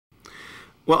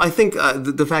Well, I think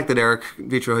the fact that Eric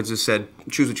Vitro had just said,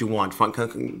 choose what you want,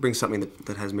 bring something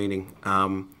that has meaning.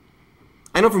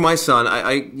 I know for my son,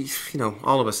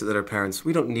 all of us that are parents,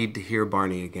 we don't need to hear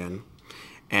Barney again.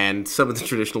 And some of the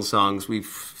traditional songs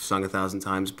we've sung 1,000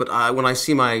 times. But when I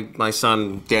see my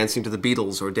son dancing to the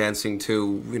Beatles or dancing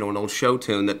to an old show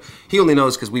tune that he only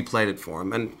knows because we played it for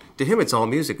him, and to him it's all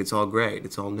music, it's all great,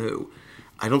 it's all new.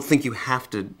 I don't think you have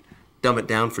to dumb it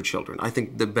down for children. I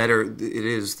think the better it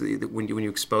is when you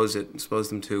expose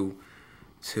them to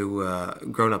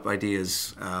grown-up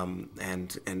ideas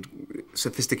and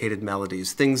sophisticated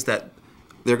melodies, things that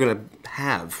they're going to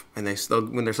have, and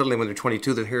when they're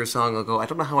 22, they'll hear a song, they'll go, I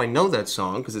don't know how I know that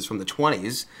song because it's from the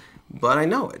 20s, but I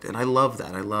know it, and I love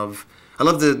that. I love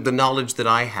the knowledge that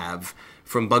I have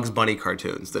from Bugs Bunny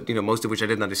cartoons that most of which I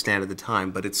didn't understand at the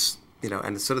time, but it's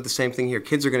and it's sort of the same thing here.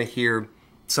 Kids are going to hear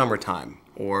Summertime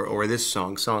or this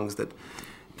songs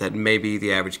that maybe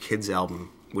the average kid's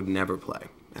album would never play,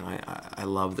 and I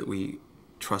love that we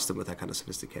trust them with that kind of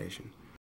sophistication.